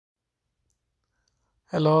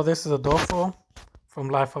Hello, this is Adolfo from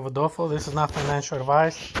Life of Adolfo. This is not financial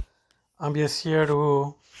advice. I'm just here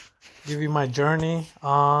to give you my journey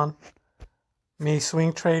on me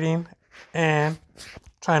swing trading and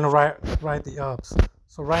trying to ride the ups.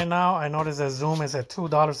 So right now I notice that Zoom is at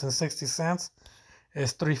 $2.60.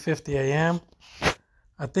 It's 3:50 a.m.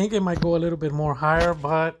 I think it might go a little bit more higher,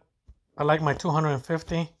 but I like my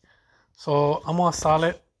 250. So I'm on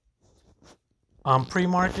solid on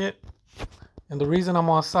pre-market. And the reason I'm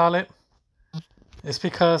on solid is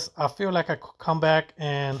because I feel like I could come back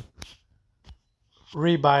and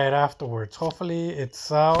rebuy it afterwards. Hopefully it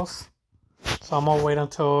sells. So I'm gonna wait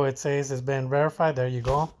until it says it's been verified. There you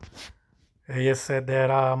go. It just said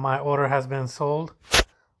that my order has been sold.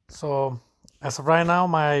 So as of right now,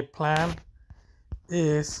 my plan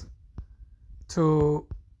is to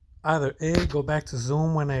either A, go back to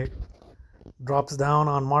Zoom when it drops down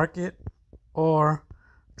on market, or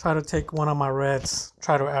try to take one of my reds,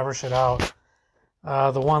 try to average it out.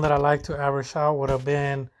 The one that I like to average out would have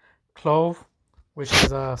been Clove, which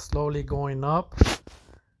is slowly going up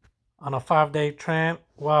on a 5-day trend.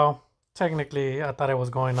 Well, technically I thought it was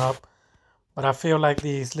going up, but I feel like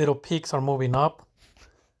these little peaks are moving up.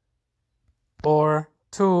 Or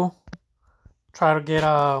two, try to get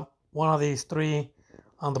one of these three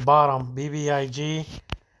on the bottom, BBIG.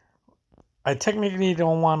 I technically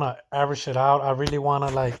don't want to average it out. I really want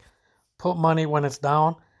to like put money when it's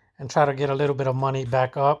down and try to get a little bit of money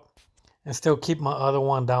back up and still keep my other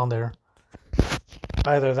one down there.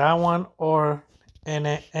 Either that one or an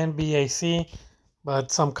NBAC,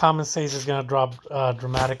 but some comments says it's going to drop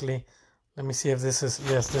dramatically. Let me see if this is,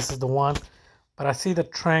 yes, this is the one. But I see the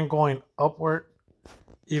trend going upward,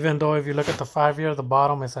 even though if you look at the 5-year, the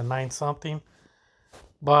bottom is at 9 something.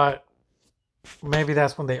 But maybe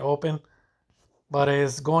that's when they open. But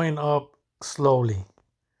it's going up slowly.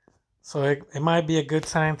 So it might be a good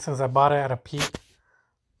sign since I bought it at a peak.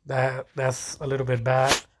 That's a little bit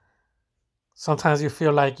bad. Sometimes you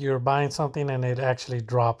feel like you're buying something and it actually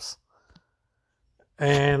drops.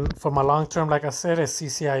 And for my long term, like I said, it's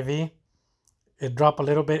CCIV. It dropped a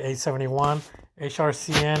little bit, 871.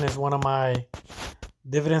 HRCN is one of my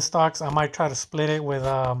dividend stocks. I might try to split it with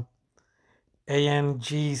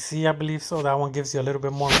ANGC, I believe so. That one gives you a little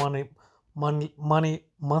bit more money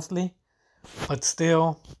monthly. But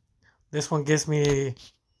still, this one gives me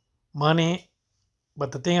money.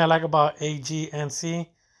 But the thing I like about AGNC,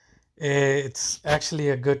 it's actually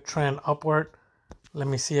a good trend upward. Let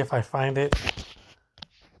me see if I find it.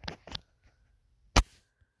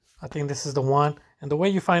 I think this is the one. And the way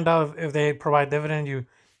you find out if they provide dividend, you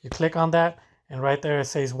click on that. And right there it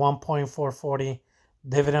says 1.440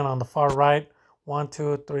 dividend on the far right. 1,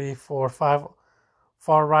 2, 3, 4, 5.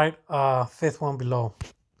 Far right, fifth one below.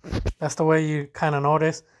 That's the way you kind of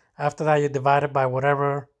notice. After that, you divide it by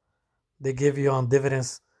whatever they give you on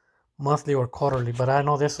dividends, monthly or quarterly. But I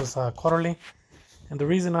know this was quarterly. And the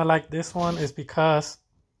reason I like this one is because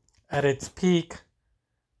at its peak,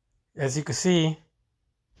 as you can see,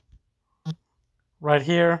 right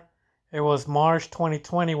here, it was March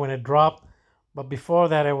 2020 when it dropped. But before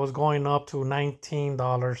that, it was going up to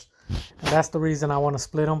 $19. And that's the reason I want to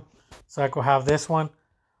split them. So I could have this one.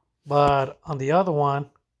 But on the other one,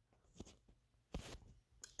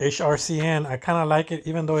 HRCN, I kind of like it,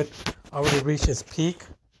 even though it already reached its peak.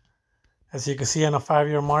 As you can see on a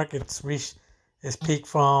 5-year mark, it's reached its peak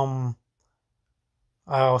from,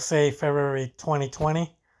 I'll say, February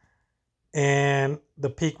 2020. And the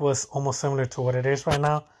peak was almost similar to what it is right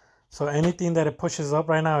now. So anything that it pushes up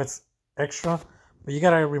right now, it's extra. But you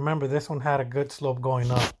got to remember, this one had a good slope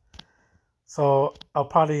going up. So I'll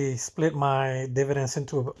probably split my dividends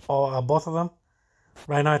into both of them.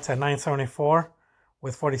 Right now it's at 974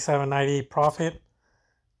 with 47.90 profit.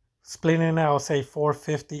 Splitting it, I'll say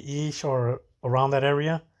 450 each or around that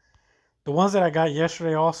area. The ones that I got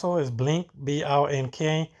yesterday also is Blink,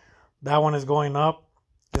 BLNK. That one is going up.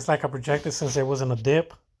 Just like I projected since there wasn't a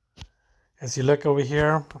dip. As you look over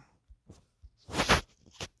here,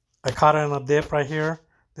 I caught it in a dip right here.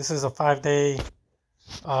 This is a 5-day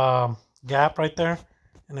gap right there,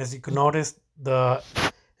 and as you can notice,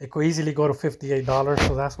 it could easily go to $58,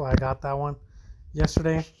 so that's why I got that one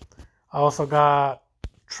yesterday. I also got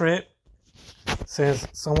TRIT since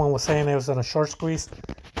someone was saying it was in a short squeeze,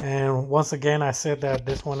 and once again I said that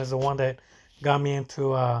this one is the one that got me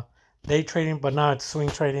into day trading, but now it's swing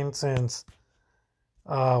trading since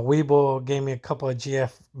Webull gave me a couple of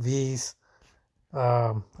GFVs,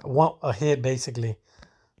 a hit basically.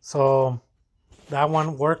 So that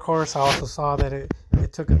one, Workhorse, I also saw that it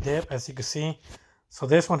took a dip, as you can see. So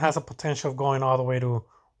this one has a potential of going all the way to,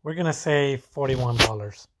 we're going to say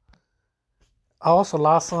 $41. I also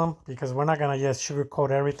lost some because we're not gonna just sugarcoat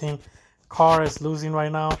everything. CAR is losing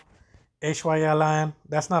right now. HYLN,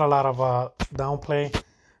 that's not a lot of downplay.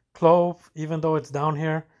 Clove, even though it's down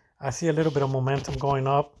here, I see a little bit of momentum going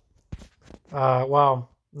up. Well,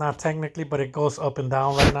 not technically, but it goes up and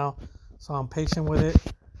down right now. So I'm patient with it.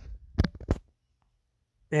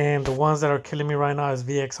 And the ones that are killing me right now is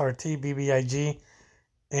VXRT, BBIG,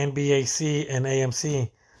 NBAC, and AMC.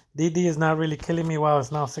 DD is not really killing me. Well,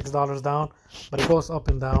 it's now $6 down, but it goes up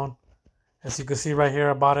and down. As you can see right here,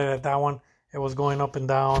 I bought it at that one. It was going up and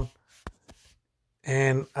down.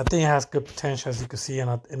 And I think it has good potential, as you can see, in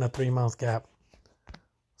a 3-month gap.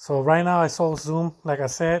 So right now I sold Zoom. Like I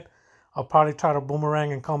said, I'll probably try to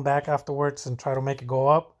boomerang and come back afterwards and try to make it go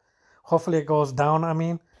up. Hopefully it goes down,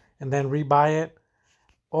 and then rebuy it.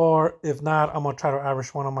 Or if not, I'm going to try to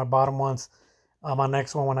average one of my bottom ones on my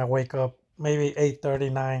next one when I wake up. Maybe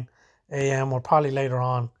 8:39 a.m. or probably later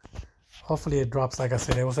on. Hopefully it drops. Like I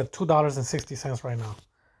said, it was at $2.60 right now.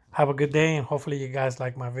 Have a good day, and hopefully you guys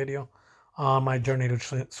like my video on my journey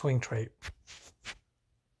to swing trade.